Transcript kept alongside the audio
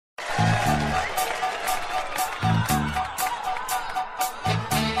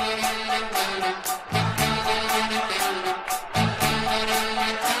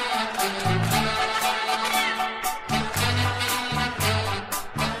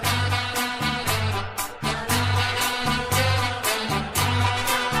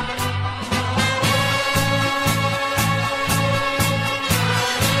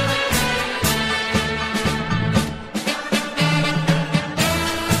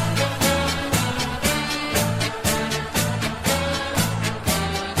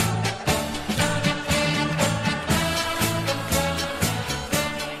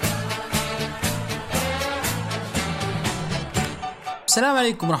السلام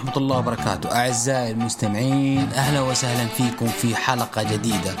عليكم ورحمة الله وبركاته أعزائي المستمعين، أهلا وسهلا فيكم في حلقة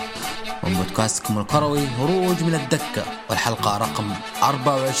جديدة من بودكاستكم الكروي هروج من الدكة، والحلقة رقم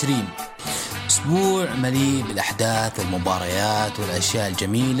 24. أسبوع مليء بالأحداث والمباريات والأشياء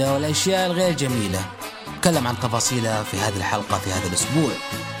الجميلة والأشياء الغير جميلة. نتكلم عن تفاصيلها في هذه الحلقة في هذا الأسبوع.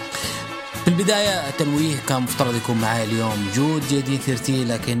 في البداية تنويه، كان مفترض يكون معي اليوم جود جديد ثيرتي،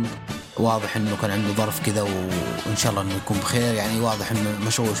 لكن واضح انه كان عنده ظرف كذا وان شاء الله انه يكون بخير. يعني واضح انه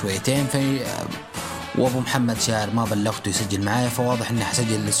مشغول شويتين وابو محمد شاعر ما بلغته يسجل معايا، فواضح اني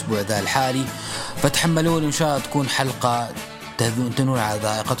حسجل الاسبوع ذا الحالي، فتحملوني ان شاء الله تكون حلقة تنول على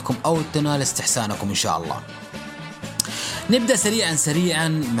ذائقتكم او تنال استحسانكم ان شاء الله. نبدأ سريعا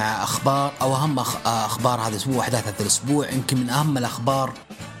مع اخبار او اهم اخبار هذا الاسبوع واحداث هذا الاسبوع. يمكن من اهم الاخبار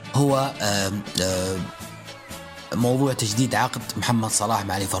هو موضوع تجديد عقد محمد صلاح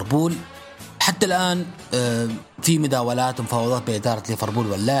مع ليفربول. حتى الآن في مداولات ومفاوضات بين إدارة ليفربول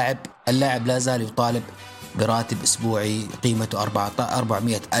واللاعب. اللاعب لا زال يطالب براتب أسبوعي قيمته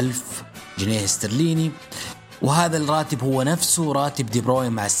 400 ألف جنيه استرليني، وهذا الراتب هو نفسه راتب دي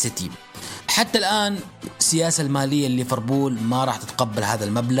بروين مع السيتي. حتى الآن السياسة المالية ليفربول ما راح تتقبل هذا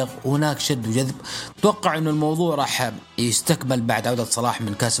المبلغ، وهناك شد وجذب. توقع أنه الموضوع راح يستكمل بعد عودة صلاح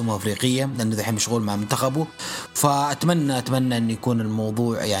من كأس أفريقية، لأنه ذحين مشغول مع منتخبه. فأتمنى أن يكون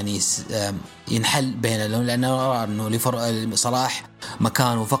الموضوع يعني ينحل بينهم، لأنه أرى أنه صلاح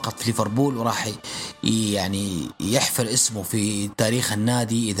مكانه فقط في ليفربول، وراح يعني يحفر اسمه في تاريخ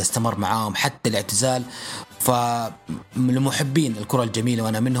النادي إذا استمر معاهم حتى الاعتزال. فلمحبين الكرة الجميلة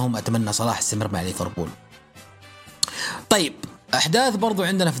وأنا منهم، أتمنى صلاح يستمر مع ليفربول. طيب، أحداث برضو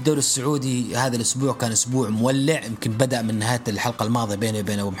عندنا في الدوري السعودي هذا الأسبوع كان أسبوع مولع. يمكن بدأ من نهاية الحلقة الماضية بيني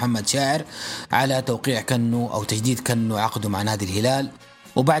وبين أبو محمد شاعر على توقيع كنو أو تجديد كنو عقده مع نادي الهلال،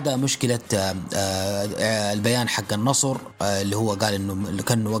 وبعدها مشكلة البيان حق النصر اللي هو قال إنه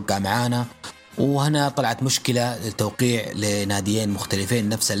كنو وقع معانا، وهنا طلعت مشكلة التوقيع لناديين مختلفين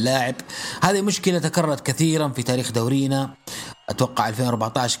نفس اللاعب. هذه مشكلة تكررت كثيرا في تاريخ دورينا. أتوقع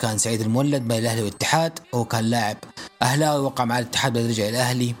 2014 كان سعيد المولد بين الأهلي والاتحاد، هو كان لاعب أهلاوي وقع مع الاتحاد بعد رجع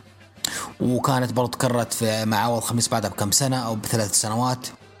الأهلي، وكانت برضو تكررت مع عوض خميس بعدها بكم سنة أو ب3 سنوات.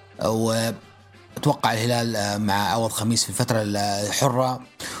 وأتوقع الهلال مع عوض خميس في الفترة الحرة،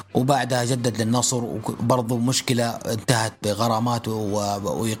 وبعدها جدد للنصر، وبرضو مشكلة انتهت بغرامات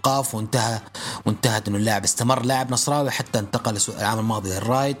وإيقاف، وانتهت إنه اللاعب استمر لاعب نصراوي حتى انتقل العام الماضي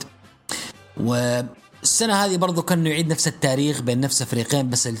للرايد. والسنة هذه برضو كان يعيد نفس التاريخ بين نفس الفريقين،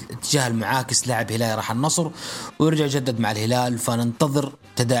 بس الاتجاه المعاكس، لاعب هلال راح النصر ويرجع يجدد مع الهلال. فننتظر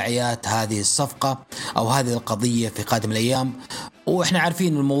تداعيات هذه الصفقة أو هذه القضية في قادم الأيام. وإحنا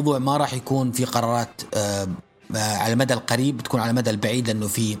عارفين الموضوع ما راح يكون في قرارات على المدى القريب، بتكون على المدى البعيد، لأنه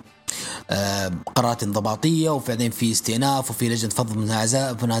في قرارات انضباطية وبعدين في استئناف وفي لجنة فض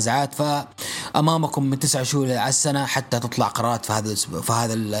منازعات. فأمامكم من 9 شهور على السنة حتى تطلع قرارات في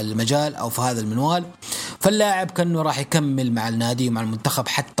هذا المجال أو في هذا المنوال. فاللاعب كأنه راح يكمل مع النادي ومع المنتخب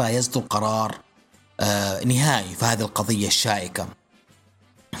حتى يصدر قرار نهائي في هذه القضية الشائكة.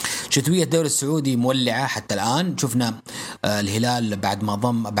 شتوية الدوري السعودي مولعة حتى الآن. شفنا الهلال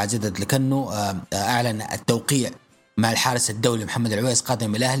بعد زيادة لكنو أعلن التوقيع مع الحارس الدولي محمد العويس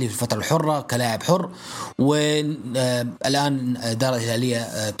قادم الأهلي في الفترة الحرة كلاعب حر. والآن الإدارة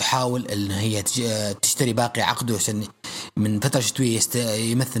الهلالية تحاول أن هي تشتري باقي عقده من فترة شتوية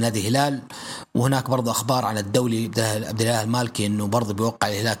يمثل نادي الهلال. وهناك برضو أخبار عن الدولي عبد الله المالكي أنه برضو بيوقع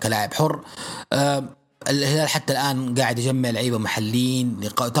الهلال كلاعب حر. الهلال حتى الآن قاعد يجمع لعيبة محليين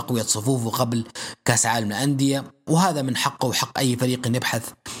لتقوية صفوفه قبل كأس عالم الأندية، وهذا من حقه وحق أي فريق أن يبحث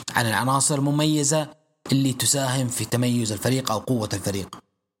عن العناصر المميزة اللي تساهم في تميز الفريق أو قوة الفريق.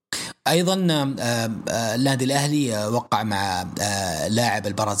 أيضا النادي الأهلي وقع مع لاعب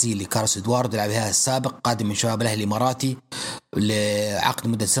البرازيلي كارلوس إدواردو لاعب الهلال السابق قادم من شباب الأهلي الإماراتي لعقد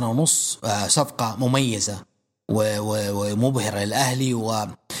مدة 1.5 سنة. صفقة مميزة ومبهرة للأهلي،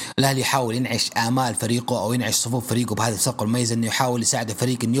 والأهلي يحاول ينعش آمال فريقه أو ينعش صفوف فريقه بهذه الصفقة المميزة، أنه يحاول يساعد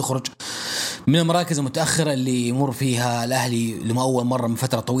الفريق أن يخرج من المراكز المتأخرة اللي يمر فيها الأهلي لأول مرة من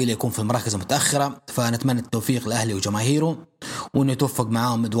فترة طويلة يكون في المراكز المتأخرة. فنتمنى التوفيق للأهلي وجماهيره، وأنه يتوفق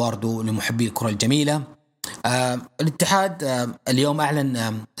معهم إدواردو لمحبي الكرة الجميلة. الاتحاد اليوم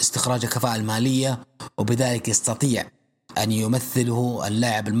أعلن استخراج الكفاءة المالية، وبذلك يستطيع أن يمثله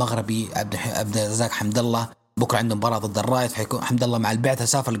اللاعب المغربي عبد الرزاق حمد الله. بكرة عنده مباراة ضد الرايد، حيكون حمد الله مع البعثة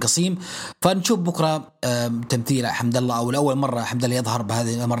سافر القصيم. فنشوف بكرة تمثيل حمد الله، أو لأول مرة حمد الله يظهر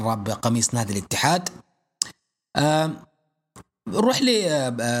بهذه المرة بقميص نادي الاتحاد. نروح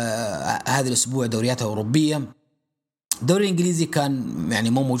هذا الأسبوع دوريات أوروبية. الدوري الإنجليزي كان يعني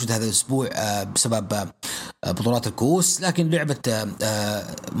مو موجود هذا الأسبوع بسبب بطولات الكؤوس. لكن لعبة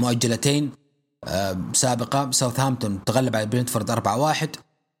مؤجلتين سابقة، ساوثهامبتون تغلب على برينتفورد 4-1،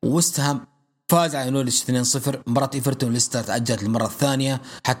 ووستهام فاز على نورwich 2-0. مباراة إيفرتون لسه تأجلت للمرة الثانية،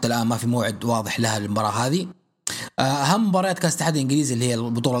 حتى الآن ما في موعد واضح لها المباراة هذه. أهم مباريات كأس الاتحاد الإنجليزي اللي هي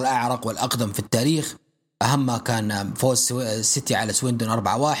البطولة الأعرق والأقدم في التاريخ، أهمها كان فوز سيتي على سويندون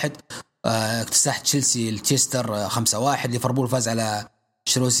 4-1، اكتساح تشيلسي لتشيستر 5-1، ليفربول فاز على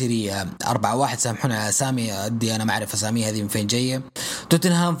شروسيري 4-1. سامحونا على أسامي أدي أنا ما أعرف أسامي هذه من فين جاية.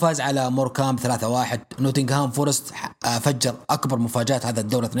 توتنهام فاز على موركام 3-1. نوتنغهام فورست فجر أكبر مفاجآت هذا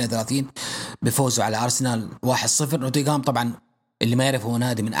الدورة 32 بفوزه على أرسنال 1-0. نوتنغهام طبعا اللي ما يعرف هو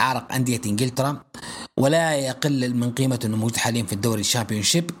نادي من أعرق أندية إنجلترا، ولا يقل من قيمته أنه موجود حاليا في الدوري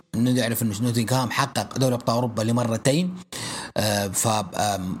الشامبيونشيب. إنه يعرف أنه نوتنغهام حقق دوري أبطال أوروبا لمرتين،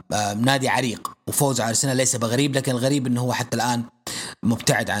 فنادي عريق، وفوز على أرسنال ليس بغريب، لكن الغريب أنه هو حتى الآن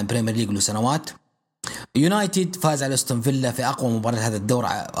مبتعد عن بريمير ليج له سنوات. يونايتد فاز على استون فيلا في أقوى مباراة هذا الدور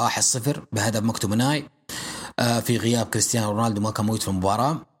 1-0 بهدف مكتومناي في غياب كريستيانو رونالدو، ما كان موجود في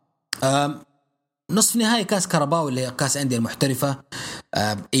المباراة. نصف نهائي كاس كاراباو اللي هي كاس أندية المحترفة،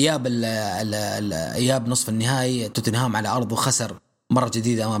 إياب نصف النهائي توتنهام على أرضه خسر مرة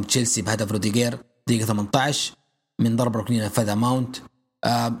جديدة أمام تشيلسي بهدف روديغير دقيقة 18 من ضربة ركنية نفذها ماونت.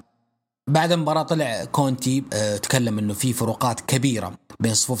 بعد المباراة طلع كونتي تكلم انه في فروقات كبيرة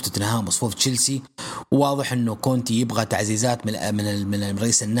بين صفوف توتنهام وصفوف تشيلسي، وواضح انه كونتي يبغى تعزيزات من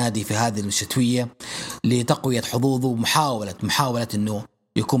رئيس النادي في هذه الشتوية لتقوية حظوظه، ومحاولة انه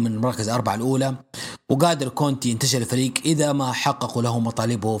يكون من المركز 4 الأولى، وقادر كونتي ينتشل الفريق إذا ما حققوا له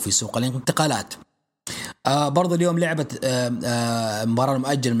مطالبه في سوق الانتقالات. برضو اليوم لعبت مباراة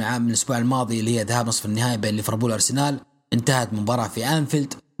مؤجل من الأسبوع الماضي اللي هي ذهاب نصف النهائي بين ليفربول وأرسنال. انتهت مباراة في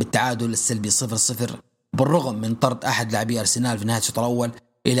أنفيلد بالتعادل السلبي 0-0 بالرغم من طرد أحد لاعبي أرسنال في نهاية الشوط الأول،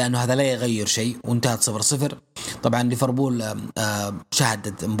 إلى أنه هذا لا يغير شيء وانتهت 0-0. طبعا ليفربول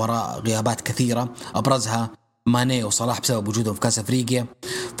شهدت مباراة غيابات كثيرة أبرزها ماني وصلاح بسبب وجودهم في كأس أفريقيا،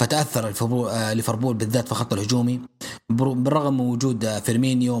 فتأثر ليفربول بالذات في خط الهجومي بالرغم من وجود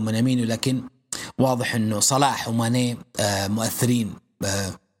فيرمينيو ومنامينيو، لكن واضح انه صلاح وماني مؤثرين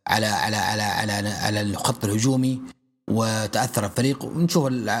على الخط الهجومي وتأثر الفريق. ونشوف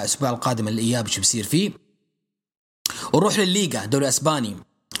الأسبوع القادم الإياب شو بيصير فيه. ونروح للليغا الدوري الإسباني.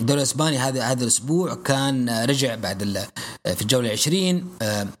 الدوري الإسباني هذا الأسبوع كان رجع بعد في الجولة 20.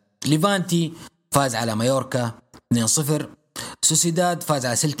 ليفانتي فاز على مايوركا 2-0. سوسيداد فاز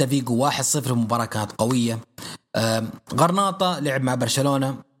على سيلتا فيغو 1-0، مباراة كانت قوية. غرناطة لعب مع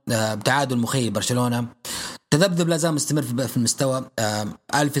برشلونة بتعادل مخيب برشلونة. تذبذب لا زال مستمر في المستوى.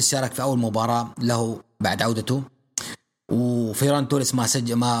 ألفيس شارك في أول مباراة له بعد عودته، وفيران توريس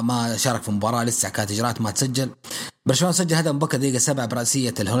ما شارك في المباراة، لسه كانت إجراءات ما تسجل. برشلونة سجل هدف مبكر دقيقة 7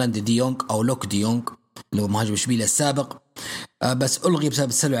 برأسية الهولندي دي يونغ أو لوك دي يونغ اللي هو مهاجم إشبيلية السابق، بس ألغي بسبب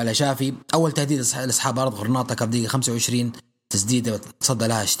السلو على شافي. أول تهديد لأصحاب أرض غرناطة كان دقيقة 25، تسديدة تصدى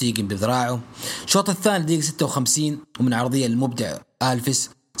لها شتيجن بذراعه. الشوط الثاني دقيقة 56 ومن عرضية المبدع ألفيس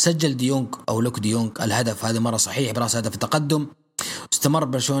سجل دي يونغ أو لوك دي يونغ الهدف، هذه مرة صحيح برأس هدف التقدم. استمر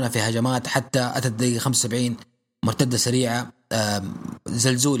برشلونة في هجمات حتى أتت دقيقة 75 مرتدة سريعة.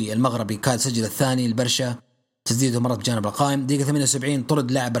 زلزولي المغربي كاد سجل الثاني البرشا، تسديده مرت بجانب القائم. دقيقة 78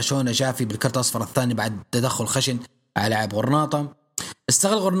 طرد لاعب برشلونة شافي بالكرت الأصفر الثاني بعد تدخل خشن على لاعب غرناطة.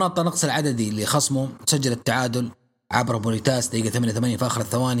 استغل غرناطة نقص العددي لخصمه، سجل التعادل عبر موريتاس دقيقة 88 في آخر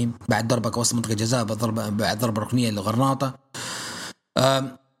الثواني بعد ضربة وسط منطقة جزاء بعد ضربة ركنية لغرناطة.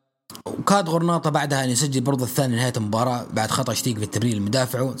 وكاد غرناطة بعدها أن يسجل برضو الثاني نهاية المباراة بعد خطأ شتيق في التمرير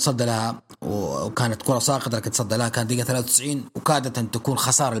المدافع، صد لها وكانت كرة ساقطة لكن صد لها، كانت دقيقة 93 وكادت أن تكون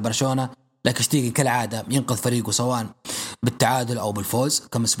خسارة لبرشلونة، لكن شتيق كالعادة ينقذ فريقه سواء بالتعادل أو بالفوز،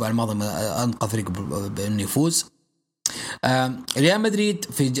 كما الأسبوع الماضي أنقذ فريقه بأنه يفوز. ريال مدريد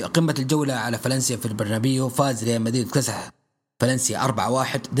في قمة الجولة على فالنسيا في البرنابيو، فاز ريال مدريد كسح فالنسيا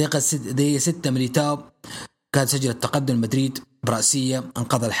 4-1. دقيقة 6 ميليتاو كان سجل التقدم مدريد برأسية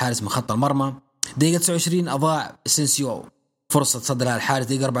أنقذ الحارس من خط المرمى. دقيقة 29 أضاع سينسيو فرصة صد لها الحارس.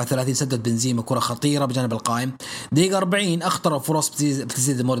 دقيقة 34 سدد بنزيما كرة خطيرة بجانب القائم. دقيقة 40 أخطر فرص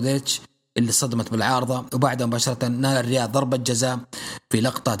بتسديد مودريتش اللي صدمت بالعارضة، وبعدها مباشرة نال الريال ضربة جزاء في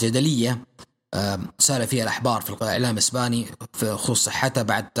لقطة جدلية سال فيها الأحبار في الإعلام الإسباني في خصوص صحتها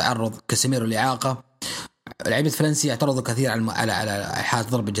بعد تعرض كاسيميرو لإعاقة. لعيبة فرنسي اعترضوا كثير على حالة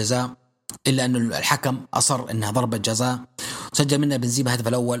ضربة جزاء، إلا أن الحكم أصر أنها ضربة جزاء. سجل منها بنزيما هدف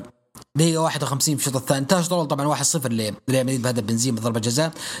الأول دقيقة 51 في الشوط الثاني. انتهى الشوط الأول طبعا 1-0 لريال مدريد بهدف بنزيما ضربة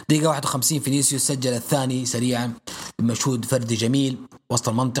جزاء. دقيقة 51 فينيسيوس سجل الثاني سريعا بمجهود فردي جميل وسط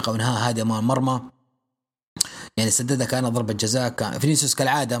المنطقة ونهاها هادئ أمام المرمى. يعني سددها كأنها ضربة جزاء. كان فينيسيوس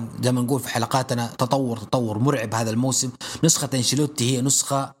كالعادة زي ما نقول في حلقاتنا تطور مرعب هذا الموسم. نسخة انشيلوتي هي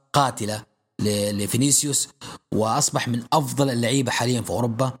نسخة قاتلة لفينيسيوس، وأصبح من أفضل اللعيبة حاليا في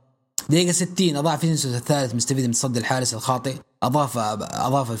أوروبا. دقيقة 60 أضاع فينيسيوس الثالث مستفيد من صد الحارس الخاطئ.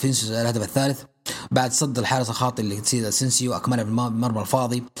 أضاف فينيسيوس الهدف الثالث بعد صد الحارس الخاطئ اللي تصير اسينسيو، أكملها بالمرمى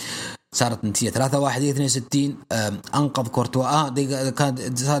الفاضي. صارت النتيجة 3-1. دقيقة 62 أنقذ كورتوا.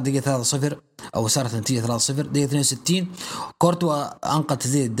 دقيقة 3-0 أو صارت النتيجة 3-0. دقيقة 62 كورتوا أنقذ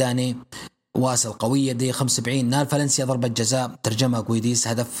تسديد الداني واصل قوية. دقيقة 75 نال فالنسيا ضربة جزاء ترجمها كويديس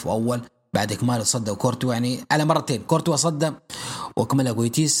هدف أول بعد إكمال الصدة وكورتوا، يعني على مرتين كورتوا صدة وكملها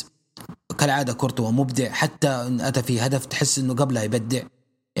كويديس. كالعادة كورتوا مبدع، حتى إن أتى في هدف تحس إنه قبلها يبدع،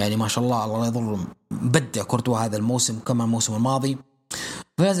 يعني ما شاء الله الله يضر مبدع كورتوا هذا الموسم كما الموسم الماضي.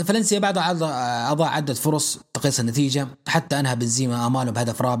 فالنسيا بعد أضاع عدة فرص تقيس النتيجة، حتى أنهى بنزيما آماله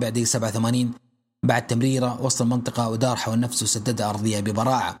بهدف رابع دقيقة 87 بعد تمريرة وسط المنطقة ودار حول نفسه وسددها أرضية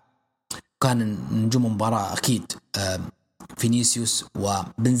ببراعة. كان نجوم المباراة أكيد فينيسيوس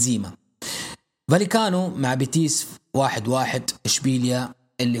وبنزيما. فاليكانو مع بيتيس 1-1. إشبيليا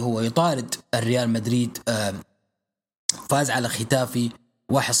اللي هو يطارد الريال مدريد فاز على ختافي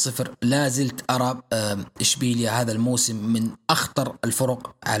 1-0. لا زلت أرى إشبيليا هذا الموسم من أخطر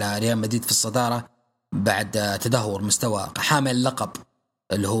الفرق على ريال مدريد في الصدارة بعد تدهور مستوى حامل اللقب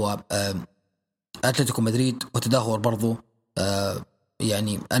اللي هو أتلتيكو مدريد، وتدهور برضو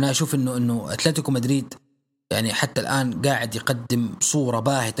يعني أنا أشوف إنه أتلتيكو مدريد يعني حتى الآن قاعد يقدم صورة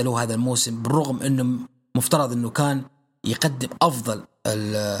باهتة له هذا الموسم، بالرغم إنه مفترض إنه كان يقدم أفضل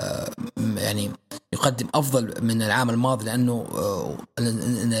يعني يقدم أفضل من العام الماضي، لأنه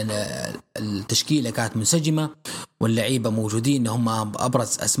التشكيلة كانت منسجمة واللعيبة موجودين هم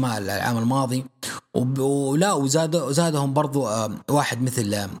أبرز أسماء العام الماضي، ولا وزادهم برضو واحد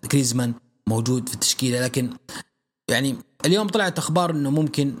مثل كريزمان موجود في التشكيلة. لكن يعني اليوم طلعت أخبار إنه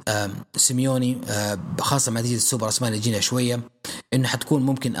ممكن سيميوني خاصة مع نتيجة السوبر أسباني اللي جينا شوية إنه حتكون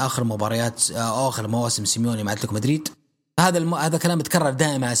ممكن آخر مباريات آخر مواسم سيميوني مع أتلتيكو مدريد. هذا كلام يتكرر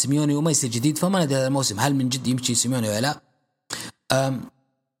دائما مع سيميوني وما يصير جديد، فما ندري هذا الموسم هل من جد يمشي سيميوني ولا لا.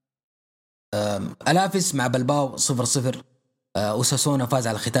 ألافيس مع بلباو 0-0. أوساسونا فاز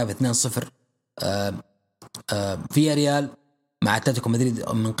على ختاف 2-0. في ريال مع أتلتيكو مدريد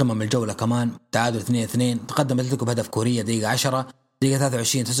من قمم الجولة كمان تعادل 2-2. تقدم أتلتيكو بهدف كورية دقيقة 10. دقيقة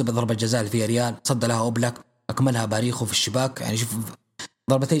 23 تحسب ضربة جزاء في ريال صد لها أوبلاك أكملها باريخو في الشباك. يعني شوف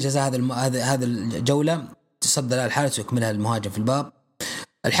ضربتي جزاء هذا الجولة تصد لها الحارس ويكملها المهاجم في الباب.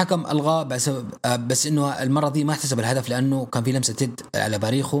 الحكم ألغى بس إنه المرة دي ما احتسب الهدف لأنه كان في لمسة يد على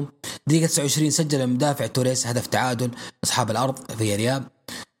باريخو. دقيقة 29 سجل المدافع توريس هدف تعادل أصحاب الأرض في ريال،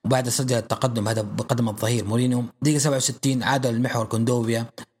 وبعد سجل التقدم هدف بقدم الظهير مورينو. دقيقة 67 عادل المحور كوندوفيا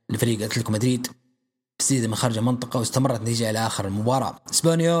لفريق أتلتيكو مدريد تسديد من خارج المنطقة، واستمرت النتيجة إلى آخر المباراة.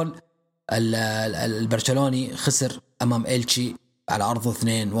 اسبانيول البرشلوني خسر أمام إلتشي على أرضه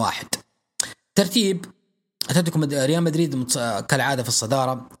 2-1. ترتيب أتلتيكو ريال مدريد كالعادة في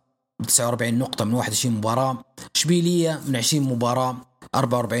الصدارة ب 49 نقطة من 21 مباراة. إشبيلية من 20 مباراة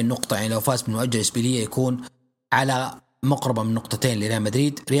 44 نقطة، يعني لو فاز من مؤجل إشبيلية يكون على مقربة من نقطتين لريال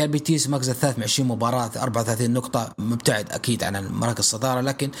مدريد. ريال بيتيس مركز الثالث من 20 مباراة 34 نقطة، مبتعد أكيد عن مراكز الصدارة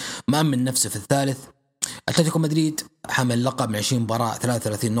لكن مأمن نفسه في الثالث. أتلتيكو مدريد حامل اللقب من 20 مباراة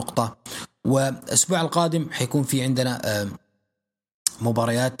 33 نقطة. والأسبوع القادم حيكون في عندنا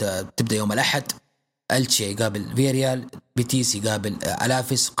مباريات تبدأ يوم الأحد. ألتشي يقابل فياريال، بيتيس يقابل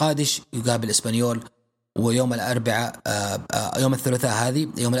ألافيس، قادش يقابل إسبانيول. ويوم الأربعاء يوم الثلاثاء هذه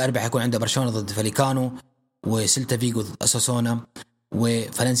يوم الأربعاء يكون عنده برشلونة ضد فاليكانو، وسيلتا فيغو ضد أساسونا،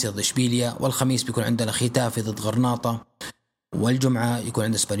 وفالنسيا ضد إشبيليا. والخميس بيكون عندنا ختافي ضد غرناطة، والجمعة يكون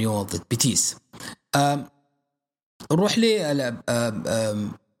عندنا إسبانيول ضد بيتيس. نروح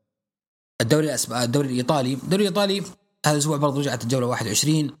الدوري الإيطالي. الدوري الإيطالي هذا الأسبوع برضو رجعت الجولة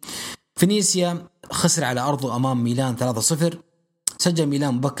 21. فينيسيا خسر على أرضه أمام ميلان 3-0. سجل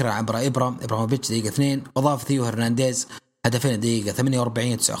ميلان مبكرا عبر إبراهيموفيتش دقيقة 2. وضاف ثيو هرنانديز هدفين دقيقة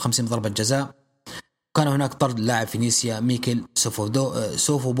 48 59 ضربة جزاء. كان هناك طرد لاعب فينيسيا ميكل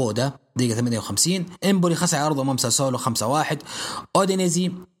سوفوبودا دقيقة 58. إمبولي خسر على أرضه أمام ساسولو 5-1.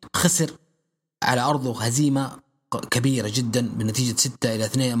 أودينيزي خسر على أرضه هزيمة كبيرة جدا بنتيجة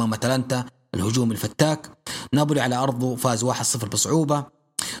 6-2 أمام أتلانتا الهجوم الفتاك. نابولي على أرضه فاز 1-0 بصعوبة.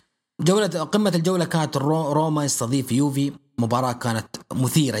 قمة الجولة كانت روما يستضيف يوفي، مباراة كانت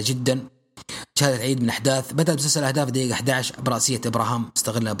مثيرة جدا شهدت عيد من أحداث. بدأت بسلسلة أهداف دقيقة 11 برأسية إبراهام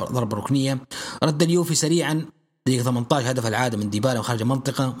استغل ضربة ركنية. رد اليوفي سريعا دقيقة 18 هدف العادة من ديبالا من خارج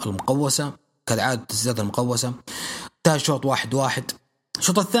المنطقة المقوسة كالعادة التسديدات المقوسة. انتهى الشوط 1-1.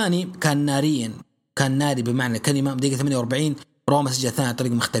 الشوط الثاني كان ناريا كان ناري بمعنى الكلمة. دقيقة 48 روما سجل الثاني عن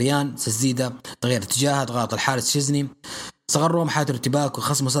طريق مختريان، تسديدة تغير اتجاهها، ضغط الحارس شيزني، صغر روما حالة ارتباك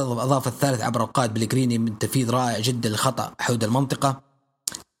وخصم مصادف، أضاف الثالث عبر القائد بليغريني من تنفيذ رائع جدا للخطأ حول المنطقة.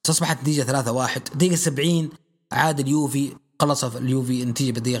 تصبحت النتيجة 3-1. دقيقة 70 عاد اليوفي، خلص اليوفي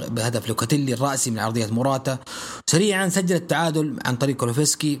النتيجة بهدف لوكاتيلي الرأسي من عرضية موراتا. سريعا سجل التعادل عن طريق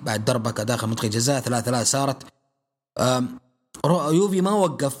كولوفسكي بعد دربكة داخل منطقة جزاء. 3-3 صارت. يوفي ما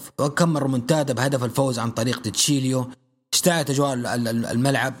وقف وكمل ريمونتادا بهدف الفوز عن طريق تشيليو. اشتعلت أجواء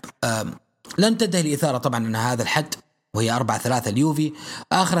الملعب. لن تنتهي الإثارة طبعا عن هذا الحد، وهي 4-3 اليوفي.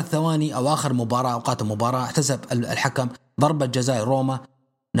 آخر الثواني أو آخر مباراة أوقات المباراة احتسب الحكم ضربة جزاء روما،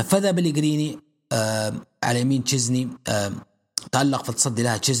 نفذها بليغريني على يمين تشيزني. تألق في التصدي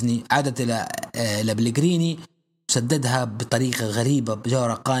لها تشيزني، عادت إلى بليغريني، سددها بطريقة غريبة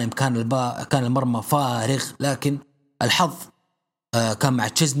بجوهر قائم. كان المرمى فارغ، لكن الحظ كان مع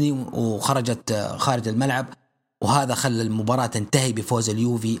تشيزني وخرجت خارج الملعب، وهذا خلى المباراة تنتهي بفوز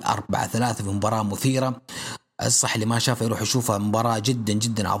اليوفي 4-3 في مباراة مثيرة. الصح اللي ما شافه يروح يشوفها، مباراة جدا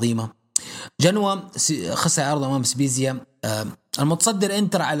جدا عظيمة. جنوا خسر عرض أمام سبيزيا. المتصدر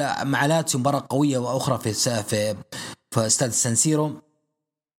انتر على مع لاتسيو، مباراة قوية وأخرى في استاد سانسيرو،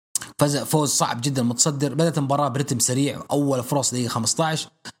 فوز صعب جدا. المتصدر بدأت المباراة برتم سريع، أول فرص دقيقة 15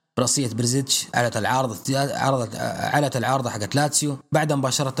 براسية بريزيتش علت العارضة حقت لاتسيو. بعد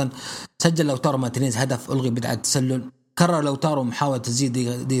مباشرة سجل لوتارو مارتينيز هدف ألغي بدعة تسلل. كرر لوتارو محاولة تسديد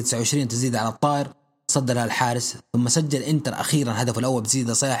دقيقة 29 تسديد على الطائر، صدرها الحارس. ثم سجل انتر أخيرا هدف الأول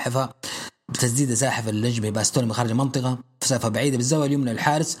بتسديدة ساحفة للنجم باستوني من خارج المنطقة، مسافة بعيدة بالزاوية اليمنى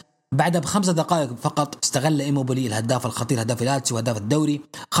للحارس. بعدها ب5 دقائق فقط استغل إيموبيلي الهداف الخطير، هداف لاتسيو وهداف الدوري،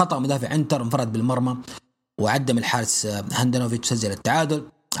 خطأ مدافع انتر، انفرد بالمرمى وعدم الحارس هاندانوفيتش، سجل التعادل.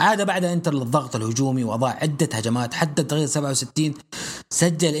 عاد بعد انتر للضغط الهجومي وأضاع عدة هجمات حتى الدقيقة 67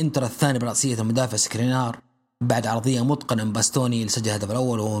 سجل انتر الثاني برأسية المدافع سكرينار بعد عرضية متقنة من باستوني اللي سجل الهدف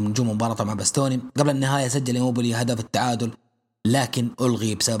الأول وهو من نجوم مباراة مع باستوني. قبل النهاية سجل إيموبيلي هدف التعادل، لكن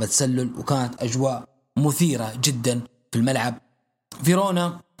ألغي بسبب التسلل. وكانت أجواء مثيرة جدا في الملعب.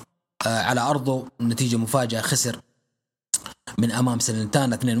 فيرونا على أرضه نتيجة مفاجئة، خسر من أمام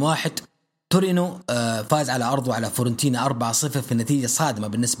سلنتانا 2-1. تورينو فاز على أرضه على فورنتينا 4-0 في نتيجة صادمة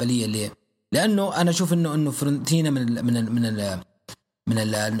بالنسبة لي، لأنه أنا أشوف إنه فورنتينا من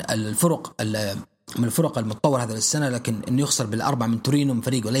الفرق المتطورة هذا السنة، لكن إنه يخسر بالأربع من تورينو من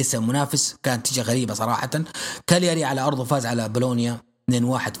فريق وليس منافس كانت نتيجة غريبة صراحة. كالياري على أرضه فاز على بولونيا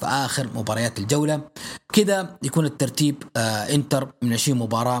 2-1 في آخر مباريات الجولة. كذا يكون الترتيب انتر من 20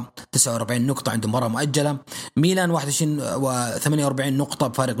 مباراة 49 نقطة عنده مباراة مؤجلة. ميلان 21 و48 نقطة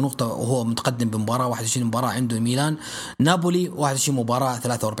بفارق نقطة وهو متقدم بمباراة، 21 مباراة عنده ميلان. نابولي 21 مباراة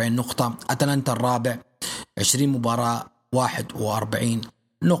 43 نقطة. أتلانتا الرابع 20 مباراة 41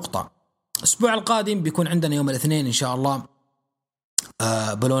 نقطة. الأسبوع القادم بيكون عندنا يوم الاثنين إن شاء الله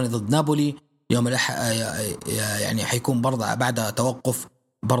بولونيا ضد نابولي. يوم يعني حيكون برضه بعد توقف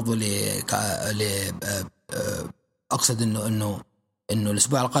برضه أقصد إنه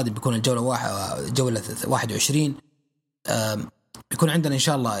الأسبوع القادم بيكون جولة 21. بيكون عندنا إن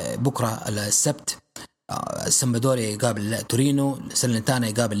شاء الله بكرة السبت سامبدوريا يقابل تورينو، سلنتانا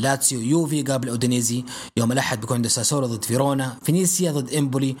يقابل لاتسيو، يوفي يقابل أودينيزي. يوم الأحد بيكون عندنا ساسولو ضد فيرونا، فينيسيا ضد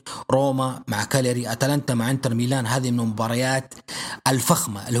إمبولي، روما مع كاليري، أتلانتا مع انتر ميلان. هذه من المباريات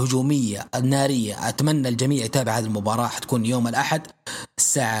الفخمة الهجومية النارية. أتمنى الجميع يتابع هذه المباراة، حتكون يوم الأحد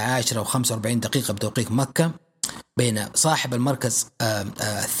الساعة 10:45 بتوقيت مكة، بين صاحب المركز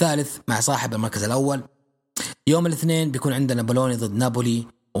الثالث مع صاحب المركز الأول. يوم الاثنين بيكون عندنا بولونيا ضد نابولي،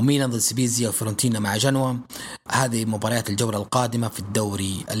 وميلان ضد سبيزيا، وفرونتينا مع جنوا. هذه مباريات الجولة القادمة في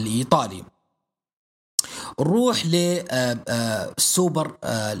الدوري الإيطالي. نروح للسوبر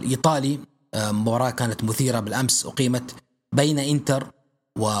الإيطالي. مباراة كانت مثيرة بالأمس، أقيمت بين إنتر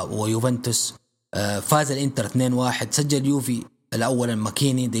ويوفنتوس. فاز الإنتر 2-1. سجل يوفي الأول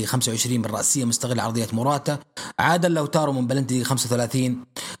الماكيني دقيقة 25 بالرأسية مستغل عرضية موراتا. عادل لوتارو من بلنتي دقيقة 35.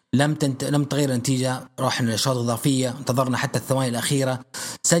 لم تغير النتيجة، راح للأشواط الإضافية، انتظرنا حتى الثواني الأخيرة.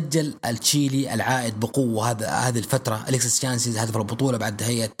 سجل التشيلي العائد بقوة هذه الفترة أليكسيس سانشيز هدف البطولة بعد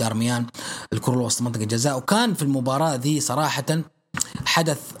هيئة دارميان الكرة وسط منطقة الجزاء. وكان في المباراة ذي صراحة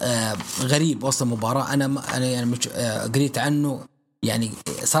حدث غريب وسط المباراة. أنا يعني مش قريت عنه، يعني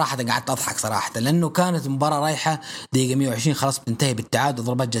صراحة قعدت أضحك صراحة، لأنه كانت المباراة رايحة دقيقة 120 خلاص بتنتهي بالتعادل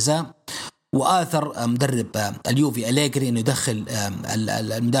ضربات جزاء، وآثر مدرب اليوفي أليغري إنه يدخل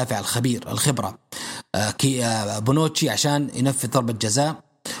المدافع الخبرة بونوتشي عشان ينفذ ضربة جزاء.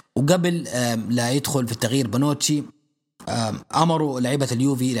 وقبل لا يدخل في التغيير بونوتشي امروا لعيبه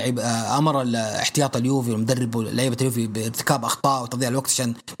اليوفي امر احتياط اليوفي ومدرب لعيبه اليوفي بارتكاب اخطاء وتضييع الوقت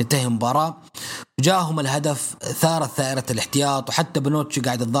عشان تنتهي المباراه. جاهم الهدف ثارت ثائره الاحتياط، وحتى بنوتشي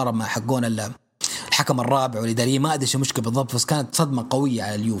قاعد يتضارب مع حقون الحكم الرابع والاداريين، ما ادري ايش المشكله بالضبط، بس كانت صدمه قويه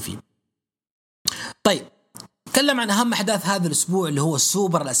على اليوفي. طيب تكلم عن اهم احداث هذا الاسبوع اللي هو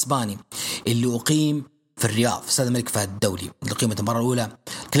السوبر الاسباني اللي اقيم في الرياض في استاد الملك فهد الدولي. اللي قيمت المباراه الاولى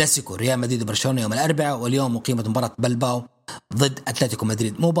كلاسيكو ريال مدريد وبرشلونه يوم الاربعاء، واليوم اقيمت مباراه بلباو ضد اتلتيكو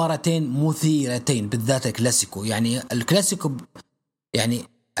مدريد. مباراتين مثيرتين بالذات الكلاسيكو. يعني الكلاسيكو يعني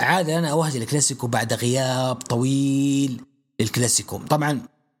عادة انا اوهج الكلاسيكو بعد غياب طويل للكلاسيكو. طبعا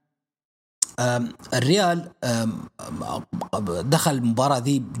الريال دخل المباراة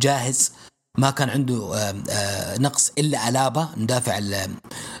ذي جاهز، ما كان عنده نقص إلا ألابا مدافع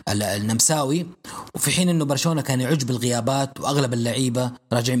النمساوي، وفي حين أنه برشلونة كان يعج بالغيابات وأغلب اللعيبة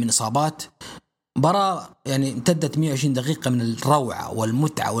راجعين من إصابات. مباراة يعني امتدت 120 دقيقة من الروعة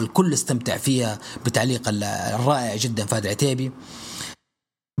والمتعة، والكل استمتع فيها بتعليق الرائع جدا فهد عتيبي.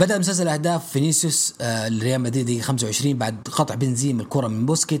 بدأ مسلسل أهداف فينيسيوس لريال مدريد 25 بعد قطع بنزيم الكرة من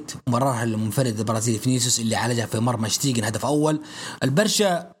بوسكيت، ومررها المنفرد البرازيلي فينيسيوس اللي عالجها في مرمى شتيجن هدف أول.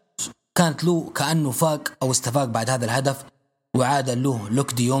 البرشا كانت له كأنه فاق أو استفاق بعد هذا الهدف، وعاد له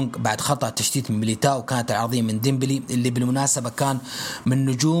لوك دي يونغ بعد خطأ تشتيت من ميليتاو، وكانت العرضية من ديمبلي اللي بالمناسبة كان من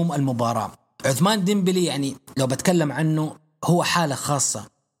نجوم المباراة. عثمان ديمبلي يعني لو بتكلم عنه هو حالة خاصة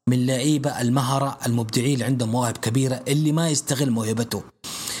من لعيبة المهرة المبدعين اللي عندهم مواهب كبيرة اللي ما يستغل موهبته.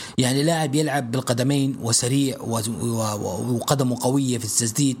 يعني لاعب يلعب بالقدمين وسريع وقدمه قوية في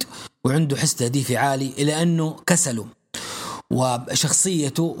التسديد وعنده حس تهديفي عالي، إلى أنه كسله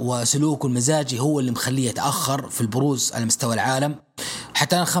وشخصيته وسلوكه المزاجي هو اللي مخليه يتأخر في البروز على مستوى العالم.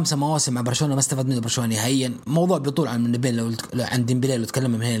 حتى أنا 5 مواسم مع برشلونة ما استفاد منه برشلونة نهائيا. موضوع بيطول عن ديمبلي لو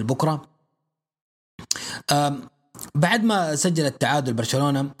تكلم من هنا لبكرة. بعد ما سجل التعادل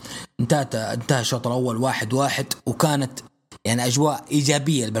برشلونة انتهى الشوط الأول 1-1، وكانت يعني أجواء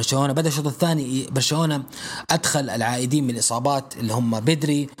إيجابية لبرشلونة. بدأ الشوط الثاني برشلونة أدخل العائدين من الإصابات اللي هم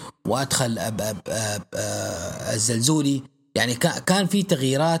بدري، وأدخل الزلزولي. يعني كان في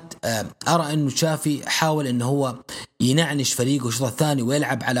تغييرات. أرى أنه تشافي حاول أنه هو ينعنش فريقه الشوط الثاني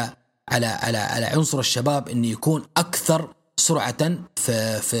ويلعب على عنصر الشباب أنه يكون أكثر سرعة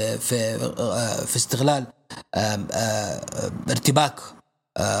في استغلال ارتباك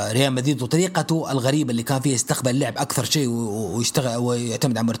ريال مدريد وطريقته الغريبة اللي كان فيها يستقبل اللعب أكثر شيء ويشتغل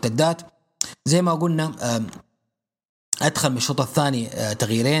ويعتمد على مرتدات. زي ما قلنا أدخل من الشوط الثاني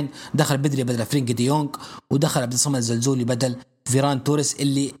تغييرين، دخل بدري بدل فرينك دي يونغ، ودخل عبد الصمد الزلزولي بدل فيران توريس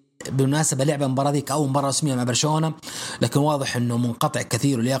اللي بالمناسبة لعب المباراة ذيك أول مرة رسمية مع برشلونة، لكن واضح أنه منقطع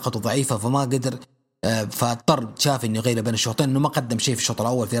كثير ولياقته ضعيفة فما قدر، فاضطر تشافي انه يغير بين الشوطين، انه ما قدم شيء في الشوط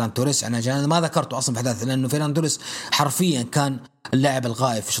الاول فيران توريس. انا ما ذكرته اصلا في احداث لانه فيران توريس حرفيا كان اللاعب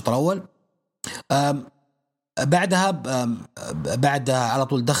الغائب في الشوط الاول. بعدها على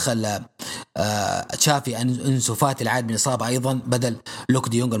طول دخل تشافي انسو فاتي العاد من اصابه ايضا بدل لوك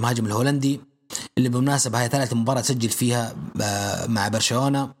دي يونغ المهاجم الهولندي، اللي بالمناسبه هاي ثالث مباراه سجل فيها مع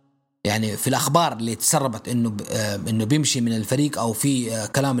برشلونه. يعني في الأخبار اللي تسربت إنه بيمشي من الفريق، أو في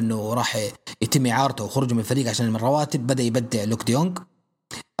كلام إنه راح يتم إعارته وخروجه من الفريق عشان من الرواتب، بدأ يبدع لوك ديونغ.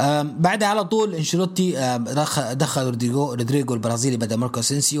 بعدها على طول انشيلوتي دخل رودريغو البرازيلي بدل ماركو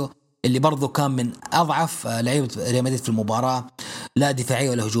اسينسيو اللي برضو كان من أضعف لعيبة ريال مدريد في المباراة، لا دفاعية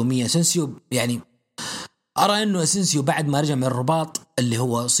ولا هجومية. اسينسيو يعني أرى أنه أسينسيو بعد ما رجع من الرباط اللي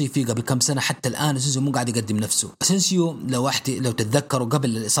هو أصيب فيه قبل كم سنة حتى الآن أسينسيو مو قاعد يقدم نفسه. أسينسيو لو تتذكروا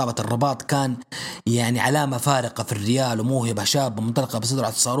قبل إصابة الرباط كان يعني علامة فارقة في الريال وموهبة شابة منطلقة بسرعة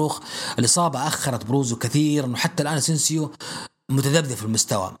الصاروخ. الإصابة أخرت بروزه كثيرا، وحتى الآن أسينسيو متذبذب في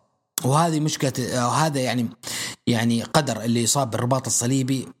المستوى، وهذه مشكلة. وهذا يعني قدر اللي يصاب بالرباط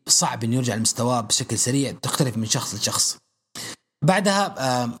الصليبي، صعب إنه يرجع لمستواه بشكل سريع، تختلف من شخص لشخص.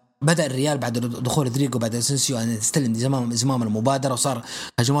 بعدها بدأ الريال بعد دخول رودريغو بعد اسينسيو أن يستلم زمام المبادرة، وصار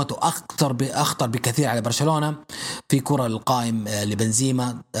هجماته أخطر بكثير على برشلونة. في كرة القائم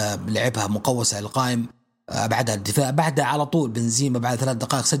لبنزيما لعبها مقوسة القائم، بعدها الدفاع، بعدها على طول بنزيما بعد 3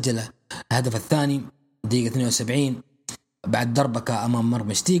 دقائق سجل الهدف الثاني دقيقة 72 بعد دربكة أمام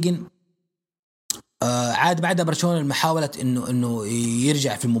مرمى شتيجن. عاد بعد برشلونة المحاولة إنه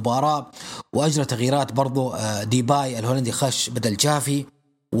يرجع في المباراة، وأجرى تغييرات برضو. ديباي الهولندي خش بدل تشافي،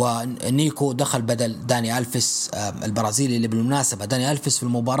 ونيكو دخل بدل داني ألفيس البرازيلي، اللي بالمناسبة داني ألفيس في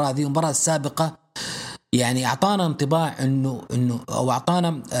المباراة ذي المباراة السابقة يعني أعطانا انطباع أو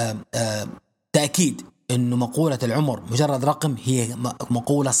أعطانا تأكيد إنه مقولة العمر مجرد رقم هي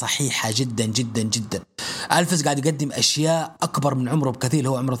مقولة صحيحة جدا جدا جدا. ألفيس قاعد يقدم أشياء أكبر من عمره بكثير،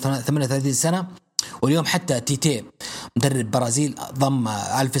 هو عمره 38 سنة، واليوم حتى تيتي مدرب برازيل ضم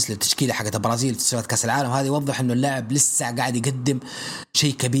ألفيس للتشكيلة حقت البرازيل في تصفيات كأس العالم. هذا يوضح إنه اللاعب لسه قاعد يقدم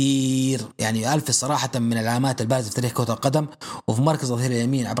شيء كبير. يعني ألفيس صراحة من العلامات البارزة في تاريخ كرة القدم، وفي مركز ظهير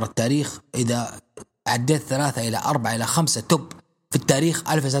اليمين عبر التاريخ إذا عديت 3 إلى 4 إلى 5 توب في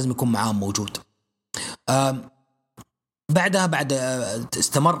التاريخ، ألفيس لازم يكون معاه موجود. بعدها بعد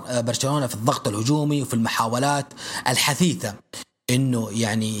استمر برشلونة في الضغط الهجومي وفي المحاولات الحثيثة إنه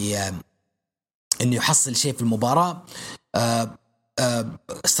يعني إنه يحصل شيء في المباراة.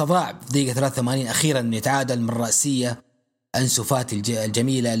 استطاع في دقيقة 83 أخيرا أن يتعادل من رأسية أنسو فاتي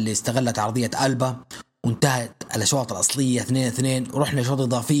الجميلة اللي استغلت عرضية ألبا، وانتهت الأشواط الأصلية 2-2. ورحنا شوط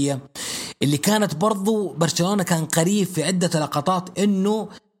إضافية اللي كانت برضو برشلونة كان قريب في عدة لقطات إنه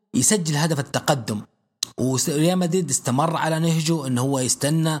يسجل هدف التقدم، وريال مدريد استمر على نهجه إنه هو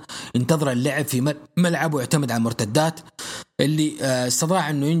ينتظر اللعب في ملعب ويعتمد على المرتدات اللي استطاع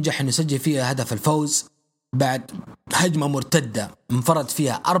إنه ينجح إنه يسجل فيها هدف الفوز بعد هجمة مرتدة انفرد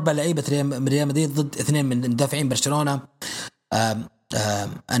فيها 4 لعيبة ريال مدريد ضد 2 من مدافعين برشلونة.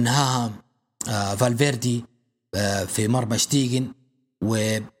 أنهاها فالفيردي في مرمى شتيغن،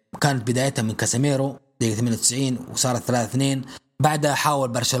 وكانت بدايتها من كاسيميرو دقيقة 98 وصارت 3-2. بعدها حاول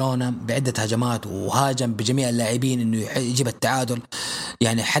برشلونة بعدة هجمات وهاجم بجميع اللاعبين إنه يجيب التعادل.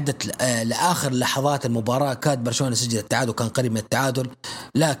 يعني حدت لآخر لحظات المباراة كاد برشلونة سجل التعادل، كان قريب من التعادل،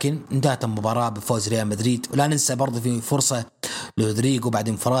 لكن انتهت المباراة بفوز ريال مدريد. ولا ننسى برضه في فرصة لرودريجو بعد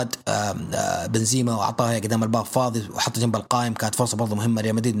انفراد بنزيما وأعطاها قدام الباب فاضي وحط جنب القائم، كانت فرصة برضه مهمة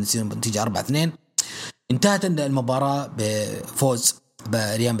ريال مدريد نتيجة 4-2. انتهت المباراة بفوز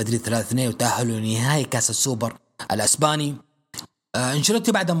بريال مدريد 3-2 وتأهلوا لنهائي كأس السوبر الأسباني.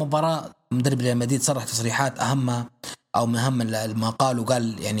 انشيلوتي بعد المباراة مدرب ريال مدريد صرح تصريحات أهمها أو من أهم ما قال،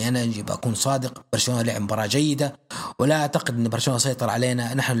 وقال يعني أنا يجب أكون صادق، برشلونة لعب مباراة جيدة ولا أعتقد أن برشلونة سيطر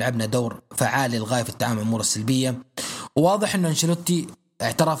علينا، نحن لعبنا دور فعال للغاية في التعامل مع الأمور السلبية. وواضح أنه انشيلوتي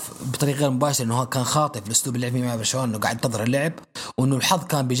اعترف بطريقة غير مباشرة أنه كان خاطئ في الأسلوب اللعبي مع برشلونة، أنه قاعد ينتظر اللعب، وأنه الحظ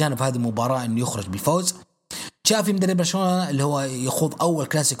كان بجانب هذه المباراة أنه يخرج بالفوز. شافي مدرب برشلونة اللي هو يخوض أول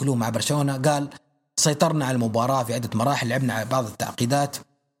كلاسيكو له مع برشلونة قال سيطرنا على المباراة في عدة مراحل، لعبنا على بعض التعقيدات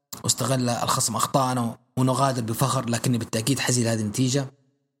واستغل الخصم أخطاءنا ونغادر بفخر، لكن بالتأكيد حزين هذه النتيجة.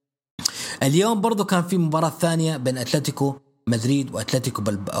 اليوم برضو كان في مباراة ثانية بين أتلتيكو مدريد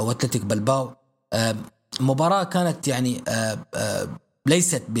وأتلتيكو بلباو. مباراة كانت يعني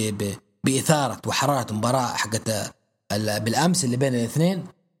ليست بإثارة وحرارة مباراة حقت بالأمس اللي بين الاثنين،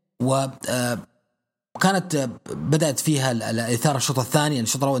 وكانت بدأت فيها الإثارة الشوط الثاني.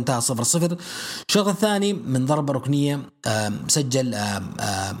 الشوط الأول انتهى 0-0. الشوط الثاني من ضربة ركنية سجل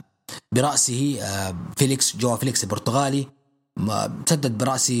برأسه جوا فيليكس البرتغالي، سدد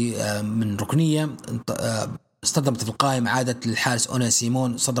برأسه من ركنية، اصطدمت في القائم، عادت للحارس أونا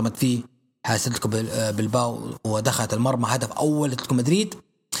سيمون، صدمت فيه حارس أتلتيكو بلباو ودخلت المرمى، هدف أول أتلتيكو مدريد.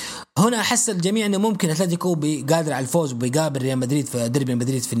 هنا أحس الجميع أنه ممكن أتلتيكو قادر على الفوز وبيقابل ريال مدريد في ديربي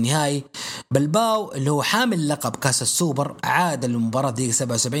مدريد في النهائي. بلباو اللي هو حامل لقب كاس السوبر عاد للمباراة دقيقة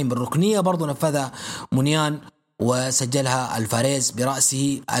 77 بالركنية، برضو نفذها مونيان وسجلها الفاريز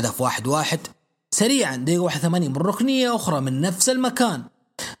برأسه، هدف 1-1. سريعا دقيقة 81 بالركنية أخرى من نفس المكان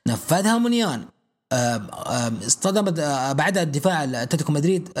نفذها مونيان، اصطدمت بعدها الدفاع أتلتيكو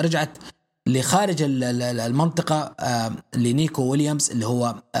مدريد، رجعت لخارج المنطقة لنيكو ويليامز اللي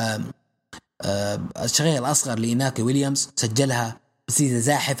هو الشقيق الأصغر لإناكي ويليامز، سجلها بسيدة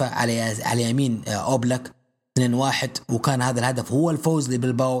زاحفة على يمين أوبلاك 2-1. وكان هذا الهدف هو الفوز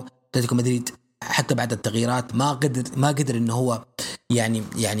لبلباو. أتلتيكو مدريد حتى بعد التغييرات ما قدر إنه هو يعني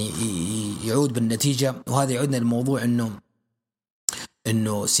يعود بالنتيجة. وهذا يعودنا للموضوع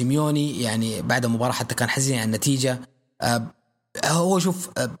إنه سيميوني يعني بعد المباراة حتى كان حزين على النتيجة. هو شوف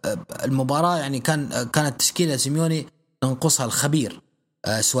المباراة يعني كانت تشكيلة سيميوني تنقصها الخبير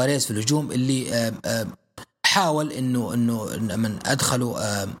سواريز في الهجوم، اللي حاول إنه من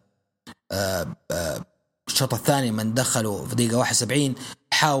أدخلوا الشوط الثاني من دخلوا في دقيقة 71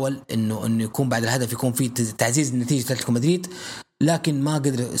 حاول إنه يكون بعد الهدف يكون في تعزيز نتيجة أتلتيكو مدريد، لكن ما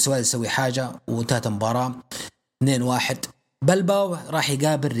قدر سواريز يسوي حاجة وانتهت المباراة 2-1. بلباو راح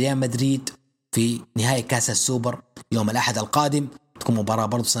يقابل ريال مدريد في نهائي كاس السوبر يوم الأحد القادم، تكون مباراة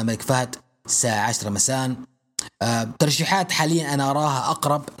برضو في الملك فهد الساعة 10 مساء. ترشيحات حاليا أنا أراها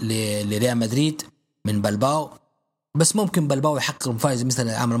أقرب لريال مدريد من بلباو، بس ممكن بلباو يحقق مفاز مثل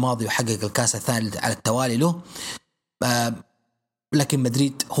العام الماضي ويحقق الكاس الثاني على التوالي له، لكن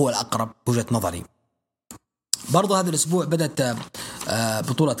مدريد هو الأقرب بوجهة نظري. برضو هذا الأسبوع بدأت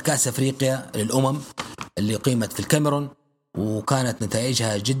بطولة كأس أفريقيا للأمم اللي قيمت في الكاميرون، وكانت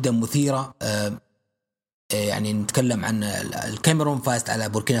نتائجها جدا مثيرة. يعني نتكلم عن الكاميرون فازت على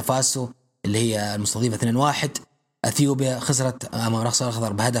بوركينا فاسو اللي هي المستضيفة 2-1. أثيوبيا خسرت أمام الأخضر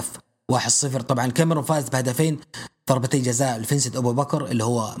الأخضر بهدف 1-0. طبعا الكاميرون فاز بهدفين ضربتي جزاء لفنسنت أبو بكر اللي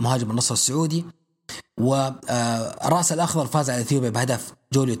هو مهاجم النصر السعودي، ورأس الأخضر فاز على أثيوبيا بهدف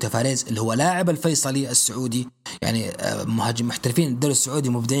جوليو تفاريز اللي هو لاعب الفيصلي السعودي، يعني مهاجم محترفين الدوري السعودي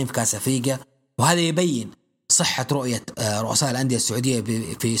مبدعين في كأس أفريقيا. وهذا يبين صحة رؤية رؤساء الأندية السعودية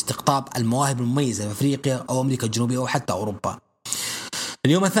في استقطاب المواهب المميزة في أفريقيا أو أمريكا الجنوبية أو حتى أوروبا.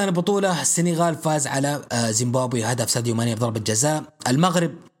 اليوم الثاني بطولة السنغال فاز على زيمبابوي هدف ساديو ماني بضربة جزاء.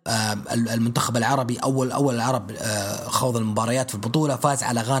 المغرب المنتخب العربي أول العرب خوض المباريات في البطولة فاز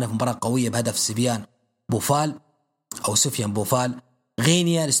على غانا في مباراة قوية بهدف سفيان بوفال.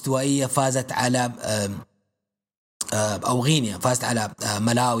 غينيا الاستوائية فازت على غينيا فازت على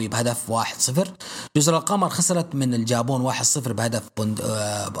ملاوي بهدف 1-0. جزر القمر خسرت من الجابون 1-0 بهدف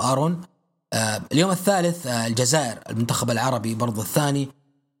بآرون. اليوم الثالث الجزائر المنتخب العربي برضو الثاني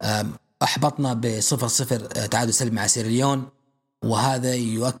أحبطنا ب0-0 تعادل سلبي مع سيراليون، وهذا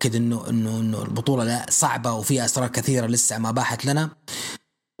يؤكد إنه البطولة صعبة وفيها أسرار كثيرة لسه ما باحت لنا.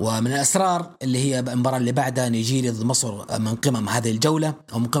 ومن الأسرار اللي هي المباراة اللي بعدها نيجيريا ضد مصر من قمم هذه الجولة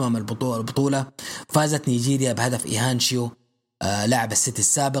أو من قمم البطولة. فازت نيجيريا بهدف إيهانشيو لاعب السيتي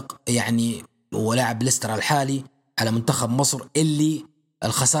السابق يعني ولاعب ليستر الحالي على منتخب مصر، اللي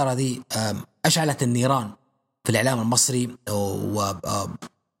الخسارة دي أشعلت النيران في الإعلام المصري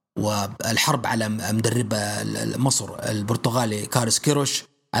والحرب على مدرب مصر البرتغالي كارلوس كيروش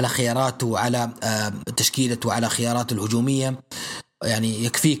على خياراته وعلى تشكيلته وعلى خياراته الهجومية. يعني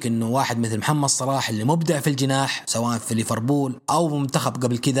يكفيك انه واحد مثل محمد صلاح اللي مبدع في الجناح سواء في ليفربول او منتخب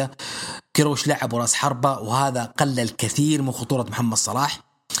قبل كده، كيروش لعب راس حربة وهذا قلل كثير من خطورة محمد صلاح.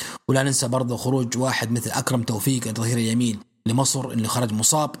 ولا ننسى برضه خروج واحد مثل أكرم توفيق الظهير اليمين لمصر اللي خرج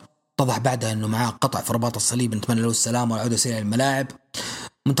مصاب، اتضح بعدها انه معاه قطع في رباط الصليب، نتمنى له السلامة والعودة سريعة للملاعب.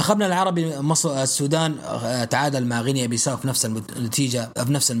 منتخبنا العربي مصر السودان تعادل مع غينيا بيساو في نفس النتيجة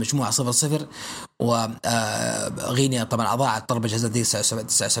في نفس المجموعة 0-0. وغينيا طبعا أضاعت ضربة جزاء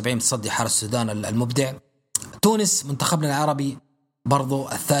 79 تصدي حارس السودان المبدع. تونس منتخبنا العربي برضو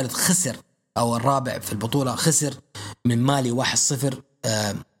الثالث خسر أو الرابع في البطولة، خسر من مالي 1-0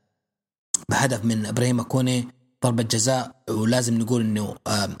 بهدف من إبراهيم كوني ضربة جزاء. ولازم نقول إنه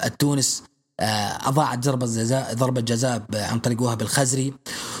التونس أضاعت ضربة جزاء عن طريق وهب الخزري.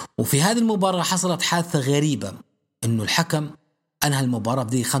 وفي هذه المباراة حصلت حادثة غريبة، إنه الحكم أنهى المباراة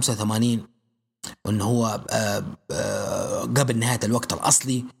بدقيقة 85 وإنه هو قبل نهاية الوقت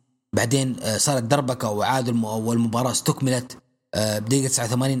الأصلي. بعدين صارت دربكة وعاد والمباراة استكملت بدقيقة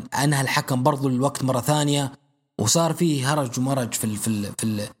 89 أنهى الحكم برضو الوقت مرة ثانية، وصار فيه هرج ومرج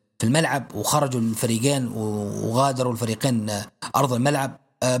في الملعب، وخرجوا الفريقين وغادروا الفريقين أرض الملعب.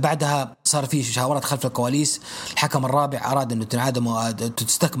 بعدها صار فيه شاورات خلف الكواليس. الحكم الرابع أراد أنه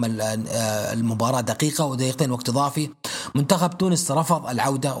تستكمل المباراة دقيقة ودقيقتين وقت إضافي. منتخب تونس رفض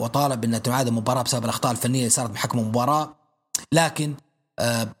العودة وطالب أن تعاد المباراة بسبب الأخطاء الفنية اللي صارت بحكم المباراة، لكن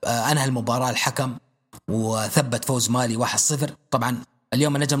أنهى المباراة الحكم وثبت فوز مالي 1-0. طبعا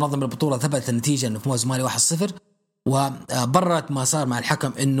اليوم النجم منظم البطولة ثبت النتيجة أنه فوز مالي 1-0، وبررت ما صار مع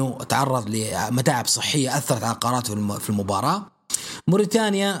الحكم أنه تعرض لمتاعب صحية أثرت على قراراته في المباراة.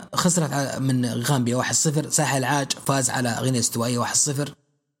 موريتانيا خسرت من غامبيا 1-0. ساحل العاج فاز على غينيا الاستوائية 1-0.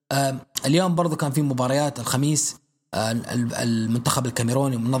 اليوم برضو كان في مباريات الخميس. المنتخب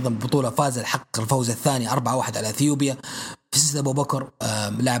الكاميروني منظم البطولة فاز الحق الفوز الثاني 4-1 على أثيوبيا. فيس أبو بكر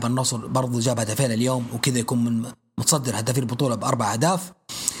لاعب النصر برضو جاب هدفين اليوم، وكذا يكون من متصدر هدافي البطولة ب4 أهداف.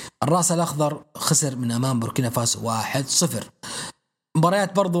 الراس الأخضر خسر من أمام بوركينا فاسو 1-0.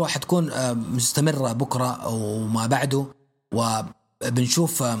 مباريات برضو حتكون مستمرة بكرة وما بعده،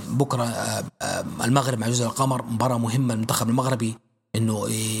 وبنشوف بكرة المغرب مع جزر القمر، مباراة مهمة المنتخب المغربي إنه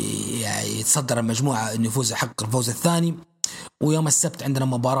يتصدر المجموعة، إنه يفوز حق الفوز الثاني. ويوم السبت عندنا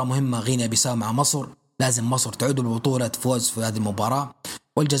مباراة مهمة غينيا بيساو مع مصر، لازم مصر تعود بالبطولة تفوز في هذه المباراة.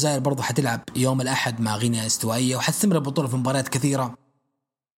 والجزائر برضو حتلعب يوم الأحد مع غينيا الاستوائية، وحتستمر البطولة في مباريات كثيرة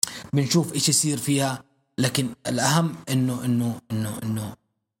بنشوف إيش يصير فيها. لكن الأهم إنه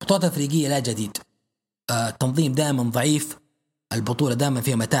بطولة أفريقية لا جديد، التنظيم دائما ضعيف، البطولة دائما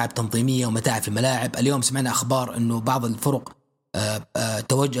فيها متاعب تنظيمية ومتاعب في الملاعب. اليوم سمعنا أخبار إنه بعض الفرق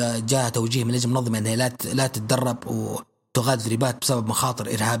جاء توجيه من لجنة منظمة أنها لا تتدرب وتغادر تدريبات بسبب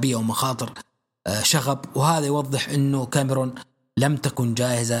مخاطر إرهابية ومخاطر شغب، وهذا يوضح إنه كاميرون لم تكن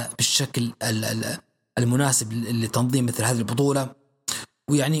جاهزة بالشكل المناسب لتنظيم مثل هذه البطولة.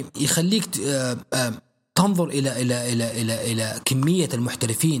 ويعني يخليك تنظر إلى كمية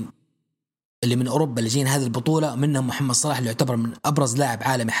المحترفين اللي من أوروبا اللي جين هذه البطولة، منهم محمد صلاح اللي يعتبر من أبرز لاعب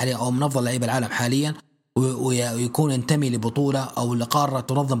عالمي حاليا أو من أفضل لاعب العالم حاليا، ويكون ينتمي لبطولة أو لقارة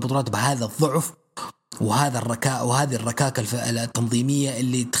تنظم بطولات بهذا الضعف وهذا الركاء وهذه الركاكة التنظيمية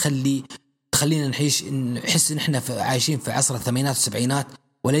اللي تخلينا نحس إن إحنا عايشين في عصر الثمانينات والسبعينات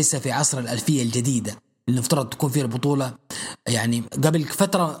وليس في عصر الألفية الجديدة اللي نفترض تكون فيها البطولة. يعني قبل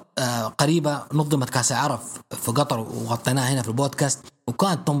فترة قريبة نظمت كأس العرب في قطر وغطيناها هنا في البودكاست،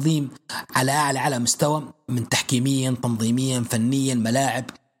 وكان التنظيم على مستوى من تحكيميا تنظيميا فنيا ملاعب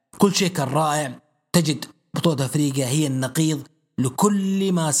كل شيء كان رائع. تجد بطولة أفريقيا هي النقيض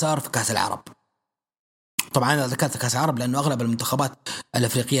لكل ما صار في كأس العرب. طبعا أنا ذكرت كأس العرب لأنه أغلب المنتخبات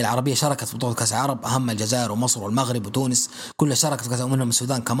الأفريقية العربية شاركت في بطولة كأس العرب، أهم الجزائر ومصر والمغرب وتونس كلها شاركت في كأس العرب، ومنهم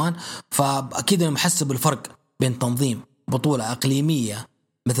السودان كمان. فأكيد أنا محسب الفرق بين تنظيم بطولة إقليمية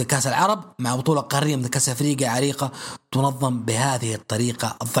مثل كأس العرب مع بطولة قارية مثل كأس أفريقيا عريقة تنظم بهذه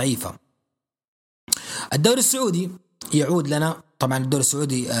الطريقة الضعيفة. الدوري السعودي يعود لنا. طبعا الدوري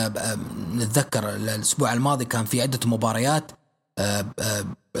السعودي نتذكر الأسبوع الماضي كان في عدة مباريات.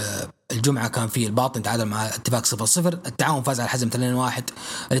 الجمعة كان فيه الباطن تعادل مع اتفاق 0-0، التعاون فاز على الحزم 2-1،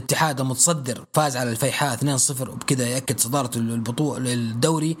 الاتحاد المتصدر فاز على الفيحاء 2-0، وبكذا يأكد صدارة البطولة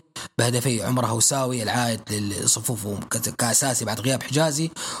الدوري بهدفي عمر هوساوي العائد لصفوفه كأساسي بعد غياب حجازي،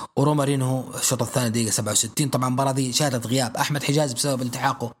 ورومارينو الشوط الثاني دقيقة 67. طبعا المباراة دي شهدت غياب أحمد حجازي بسبب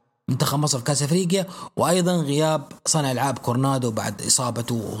التحاقه منتخب مصر في كأس أفريقيا، وأيضا غياب صانع العاب كورنادو بعد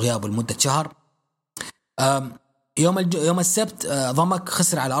إصابته وغيابه لمدة شهر. يوم السبت ضمك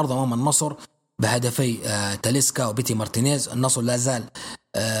خسر على أرض أمام النصر بهدفي تاليسكا وبيتي مارتينيز. النصر لا زال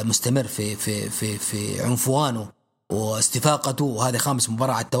مستمر في عنفوانه واستفاقته، وهذه 5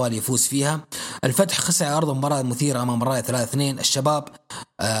 مباراة على التوالي يفوز فيها. الفتح خسر على أرض مباراة مثيرة أمام الراية 3-2. الشباب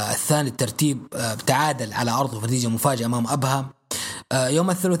الثاني الترتيب تعادل على أرضه في نتيجة مفاجئة أمام أبها. يوم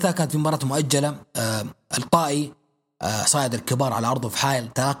الثلاثاء كانت في مباراة مؤجلة. الطائي صاعد الكبار على أرضه في حائل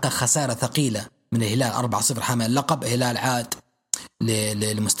تلقى خسارة ثقيلة من الهلال 4-0 حامل اللقب. الهلال عاد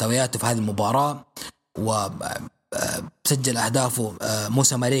لمستوياته في هذه المباراة وسجل أهدافه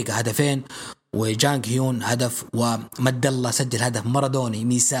موسم هدفين، وجانغ هيون هدف، ومد الله سجل هدف مارادوني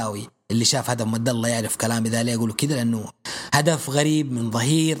ميساوي. اللي شاف هدف مد الله يعرف كلامي ذا ليه أقوله كده، لأنه هدف غريب من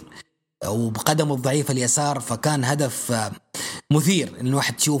ظهير وبقدمه الضعيف اليسار، فكان هدف مثير إن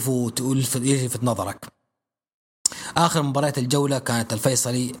الواحد تشوفه ويلفت نظرك. آخر مباراة الجولة كانت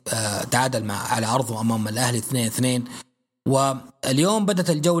الفيصلي تعادل على أرضه أمام الأهلي 2-2. واليوم بدأت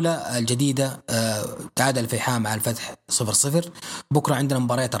الجولة الجديدة، تعادل الفيحاء مع الفتح 0-0. بكرة عندنا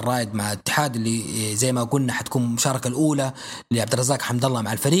مباريات الرائد مع الاتحاد اللي زي ما قلنا حتكون المشاركة الأولى لعبد الرزاق حمد الله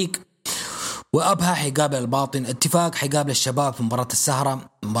مع الفريق، وأبها حيقابل الباطن. اتفاق حيقابل الشباب في مباراة السهرة،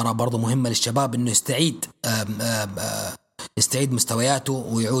 مباراة برضو مهمة للشباب إنه يستعيد مستوياته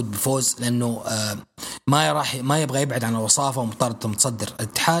ويعود بفوز، لأنه ما يبغى يبعد عن الوصافة ومطاردة المتصدر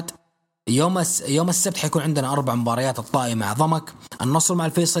الاتحاد. يوم السبت حيكون عندنا 4 مباريات، الطائي مع ضمك، النصر مع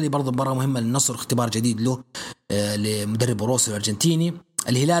الفيصلي برضو مباراة مهمة للنصر، اختبار جديد له لمدرب روسي الأرجنتيني.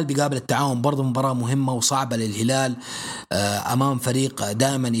 الهلال بيقابل التعاون، برضو مباراة مهمة وصعبة للهلال أمام فريق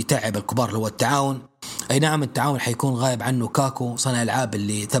دائما يتعب الكبار اللي هو التعاون. أي نعم التعاون حيكون غايب عنه كاكو صانع العاب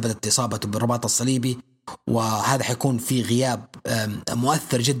اللي ثبتت إصابته بالرباط الصليبي، وهذا حيكون في غياب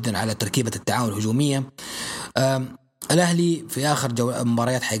مؤثر جدا على تركيبة التعاون الهجومية. الأهلي في آخر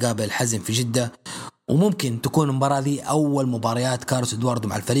مباريات حيقابل الحزم في جدة، وممكن تكون المباراة دي أول مباريات كارلوس إدواردو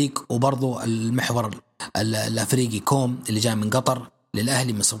مع الفريق، وبرضو المحور الأفريقي كوم اللي جاء من قطر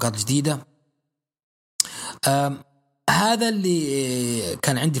للأهلي من صفقات جديدة. هذا اللي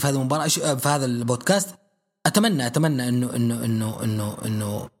كان عندي في هذه المباراة في هذا البودكاست. أتمنى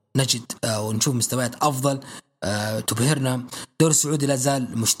إنه نجد ونشوف مستويات أفضل تبهرنا. الدوري السعودي لا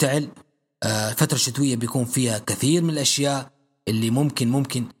زال مشتعل. الفترة الشتوية بيكون فيها كثير من الأشياء اللي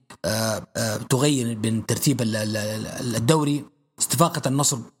ممكن تغير من ترتيب الدوري. استفاقة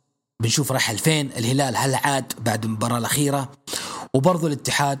النصر بنشوف راح فين، الهلال هل عاد بعد المباراة الأخيرة، وبرضو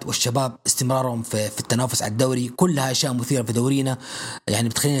الاتحاد والشباب استمرارهم في التنافس على الدوري. كلها أشياء مثيرة في دورينا، يعني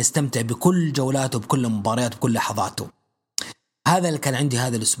بتخلينا نستمتع بكل جولاته بكل مبارياته بكل لحظاته. هذا اللي كان عندي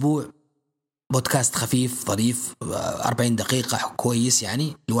هذا الأسبوع، بودكاست خفيف ظريف 40 دقيقة كويس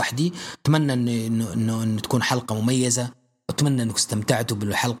يعني لوحدي. أتمنى إنه تكون حلقة مميزة، أتمنى أنكم استمتعتوا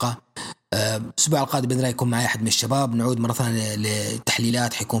بالحلقة. الأسبوع القادم بإذن الله يكون معي أحد من الشباب، نعود مرة ثانية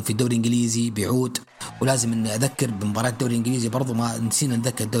للتحليلات. حيكون في الدوري الإنجليزي بيعود، ولازم إن أذكر بمباراة الدوري الإنجليزي برضو، ما نسينا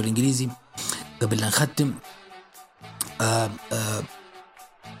نذكر الدوري الإنجليزي قبل لا نختم.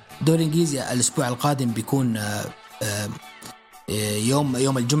 الدوري الإنجليزي الأسبوع القادم بيكون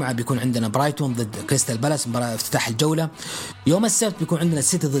يوم الجمعة بيكون عندنا برايتون ضد كريستال بالاس مباراة افتتاح الجولة. يوم السبت بيكون عندنا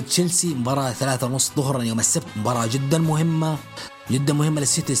السيتي ضد تشيلسي مباراة 3:30 ظهرا يوم السبت، مباراة جدا مهمة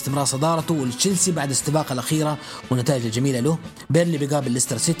للسيتي استمرار صدارته، والتشيلسي بعد استباقة الأخيرة والنتائج الجميلة له. بيرلي بيقابل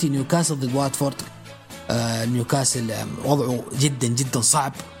ليستر سيتي. نيوكاسل ضد واتفورد. نيوكاسل وضعه جدا جدا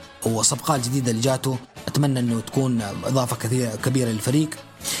صعب، وصفقات جديدة اللي جاته أتمنى أنه تكون إضافة كبيرة للفريق.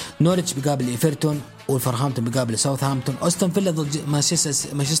 نوريتش بيقابل إيفرتون، وولفرهامبتون بيقابل ساوثهامبتون. أستون فيلا ضد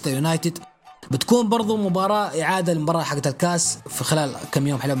مانشستر يونايتد بتكون برضو مباراة إعادة للمباراة حقت الكاس في خلال كم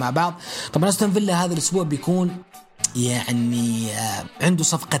يوم حلو مع بعض. طبعا أستون فيلا هذا الأسبوع بيكون يعني عنده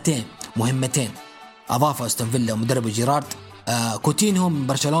صفقتين مهمتين أضافة أستون فيلا ومدرب جيرارد. كوتينهو من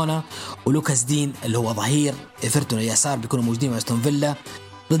برشلونة ولوكاس دين اللي هو ظهير إيفرتون اليسار بيكونوا موجودين مع أستون فيلا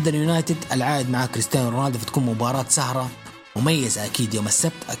ضد اليونايتد العائد مع كريستيانو رونالدو. فتكون مباراة سهرة مميزة أكيد يوم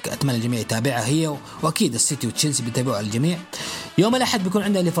السبت، أتمنى الجميع يتابعها هي، وأكيد السيتي وتشيلسي بيتابعوا الجميع. يوم الأحد بيكون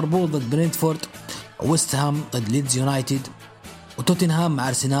عندنا ليفربول ضد برينتفورد، ويست هام ضد ليدز يونايتد، وتوتنهام مع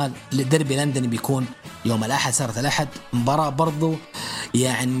أرسنال. الدربي لندني بيكون يوم الأحد، صارت الأحد مباراة برضو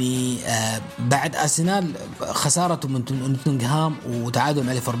يعني بعد أرسنال خسارته من نوتنغهام وتعادل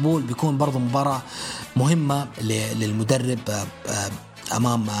مع ليفربول بيكون برضو مباراة مهمة للمدرب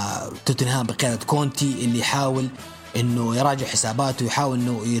أمام توتنهام بقيادة كونتي اللي يحاول إنه يراجع حساباته، يحاول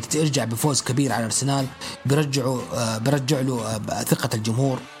إنه يرجع بفوز كبير على أرسنال برجع له ثقة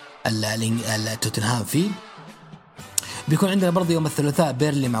الجمهور توتنهام فيه. بيكون عندنا برضه يوم الثلاثاء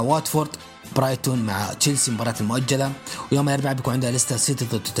بيرلي مع واتفورد، برايتون مع تشيلسي مباراة المؤجلة. ويوم الأربعاء بيكون عندنا ليستر سيتي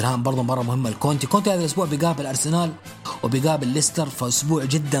ضد توتنهام برضه مباراة مهمة الكونتي هذا الأسبوع بيقابل أرسنال وبيقابل ليستر، فأسبوع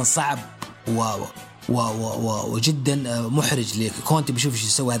جدا صعب وجدا محرج لكونتي بيشوف ايش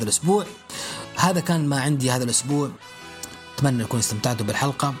يسوي هذا الأسبوع. هذا كان ما عندي هذا الأسبوع، أتمنى أكون استمتعتوا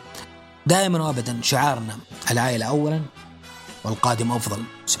بالحلقة. دائما وأبدا شعارنا العائلة أولا والقادم أفضل.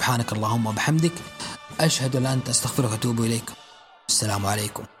 سبحانك اللهم وبحمدك، أشهد أن لا إله إلا أنت، أستغفرك وأتوب إليك. السلام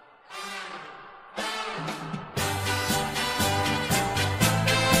عليكم.